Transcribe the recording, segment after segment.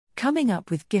Coming up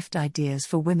with gift ideas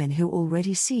for women who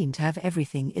already seem to have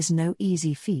everything is no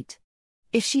easy feat.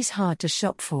 If she's hard to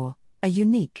shop for, a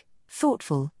unique,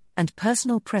 thoughtful, and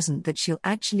personal present that she'll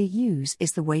actually use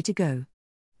is the way to go.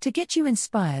 To get you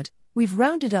inspired, we've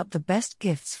rounded up the best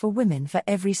gifts for women for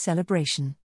every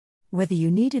celebration. Whether you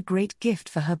need a great gift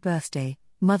for her birthday,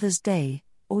 Mother's Day,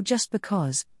 or just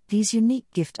because, these unique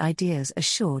gift ideas are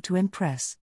sure to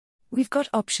impress. We've got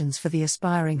options for the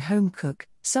aspiring home cook,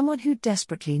 someone who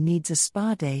desperately needs a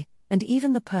spa day, and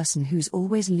even the person who's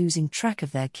always losing track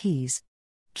of their keys.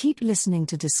 Keep listening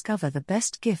to discover the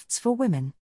best gifts for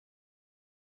women.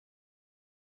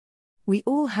 We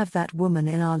all have that woman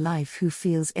in our life who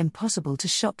feels impossible to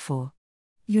shop for.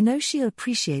 You know she'll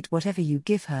appreciate whatever you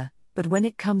give her, but when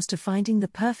it comes to finding the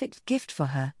perfect gift for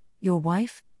her, your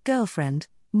wife, girlfriend,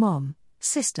 mom,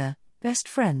 sister, best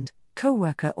friend,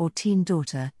 co-worker or teen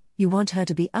daughter, you want her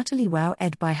to be utterly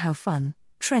wowed by how fun,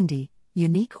 trendy,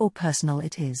 unique or personal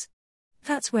it is.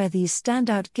 That's where these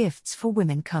standout gifts for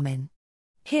women come in.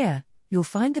 Here, you'll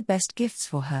find the best gifts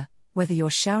for her, whether you're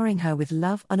showering her with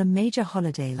love on a major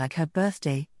holiday like her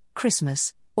birthday,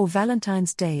 Christmas, or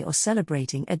Valentine's Day, or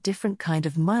celebrating a different kind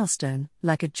of milestone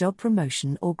like a job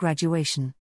promotion or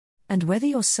graduation. And whether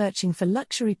you're searching for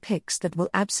luxury picks that will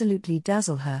absolutely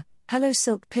dazzle her, Hello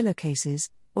Silk pillowcases,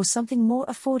 or something more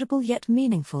affordable yet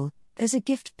meaningful, there's a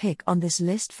gift pick on this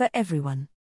list for everyone.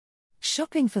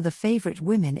 Shopping for the favorite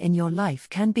women in your life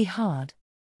can be hard.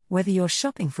 Whether you're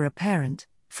shopping for a parent,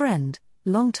 friend,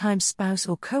 longtime spouse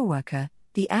or co-worker,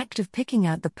 the act of picking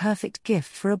out the perfect gift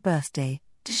for a birthday,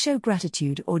 to show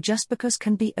gratitude or just because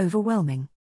can be overwhelming.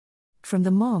 From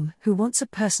the mom who wants a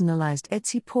personalized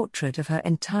Etsy portrait of her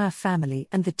entire family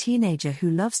and the teenager who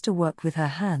loves to work with her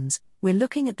hands, we're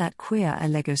looking at that Queer Eye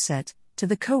Lego set, to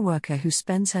the co-worker who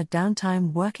spends her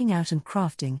downtime working out and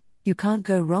crafting, you can't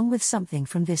go wrong with something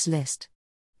from this list.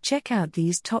 Check out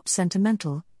these top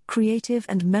sentimental, creative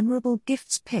and memorable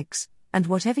gifts picks, and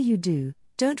whatever you do,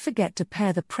 don't forget to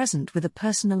pair the present with a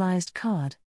personalized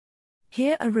card.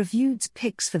 Here are reviewed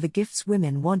picks for the gifts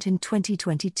women want in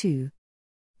 2022.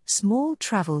 Small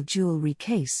travel jewelry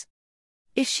case.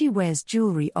 If she wears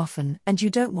jewelry often and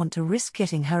you don't want to risk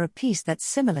getting her a piece that's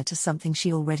similar to something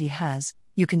she already has,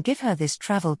 you can give her this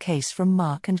travel case from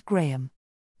Mark & Graham.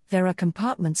 There are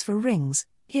compartments for rings,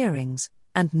 earrings,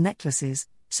 and necklaces,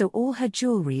 so all her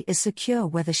jewelry is secure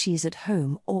whether she's at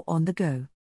home or on the go.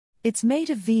 It's made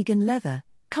of vegan leather,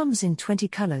 comes in 20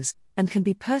 colors, and can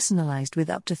be personalized with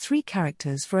up to 3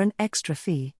 characters for an extra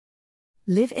fee.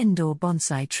 Live indoor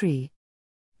bonsai tree.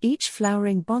 Each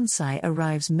flowering bonsai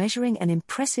arrives measuring an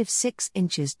impressive 6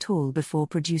 inches tall before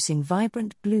producing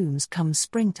vibrant blooms come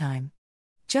springtime.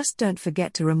 Just don't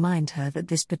forget to remind her that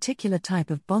this particular type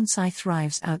of bonsai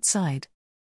thrives outside.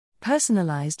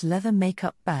 Personalized leather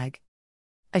makeup bag.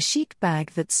 A chic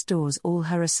bag that stores all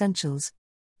her essentials.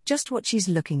 Just what she's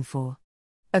looking for.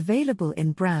 Available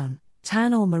in brown,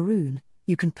 tan or maroon,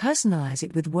 you can personalize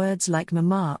it with words like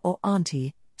mama or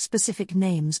auntie, specific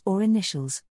names or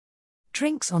initials.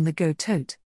 Drinks on the go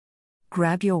tote.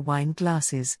 Grab your wine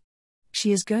glasses.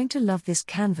 She is going to love this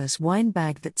canvas wine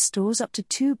bag that stores up to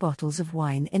 2 bottles of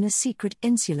wine in a secret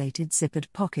insulated zippered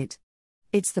pocket.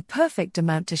 It's the perfect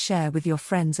amount to share with your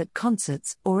friends at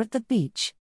concerts or at the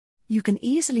beach. You can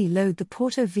easily load the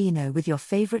Portofino with your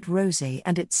favorite rosé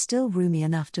and it's still roomy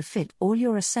enough to fit all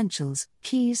your essentials,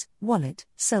 keys, wallet,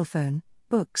 cell phone,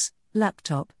 books,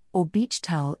 laptop, or beach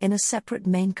towel in a separate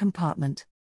main compartment.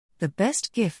 The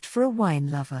best gift for a wine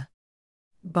lover.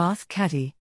 Bath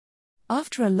caddy.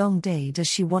 After a long day, does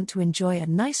she want to enjoy a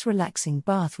nice relaxing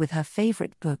bath with her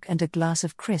favorite book and a glass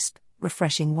of crisp,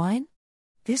 refreshing wine?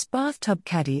 This bathtub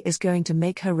caddy is going to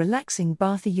make her relaxing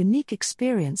bath a unique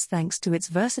experience thanks to its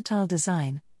versatile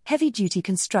design, heavy-duty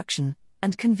construction,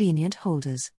 and convenient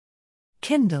holders.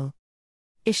 Kindle.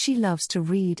 If she loves to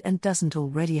read and doesn't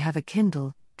already have a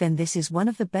Kindle, then this is one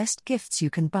of the best gifts you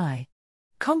can buy.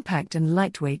 Compact and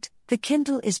lightweight, the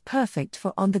Kindle is perfect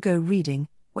for on-the-go reading,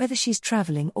 whether she's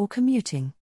traveling or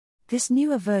commuting. This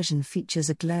newer version features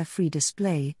a glare-free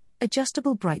display,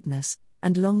 adjustable brightness,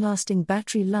 and long-lasting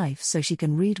battery life so she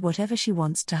can read whatever she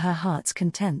wants to her heart's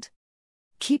content.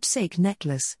 Keepsake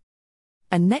necklace.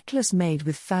 A necklace made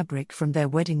with fabric from their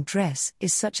wedding dress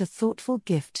is such a thoughtful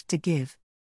gift to give.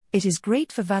 It is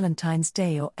great for Valentine's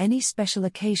Day or any special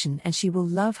occasion and she will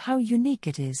love how unique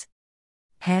it is.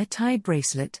 Hair tie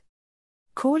bracelet.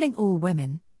 Calling all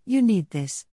women, you need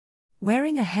this.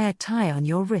 Wearing a hair tie on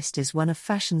your wrist is one of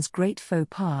fashion's great faux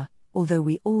pas, although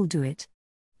we all do it.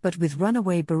 But with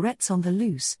runaway barrettes on the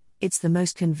loose, it's the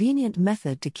most convenient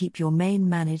method to keep your mane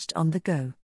managed on the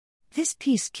go. This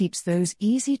piece keeps those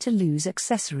easy-to-lose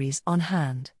accessories on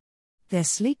hand. Their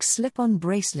sleek slip-on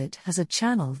bracelet has a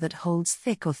channel that holds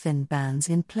thick or thin bands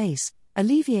in place,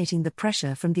 alleviating the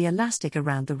pressure from the elastic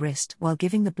around the wrist while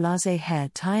giving the blasé hair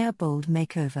tie a bold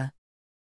makeover.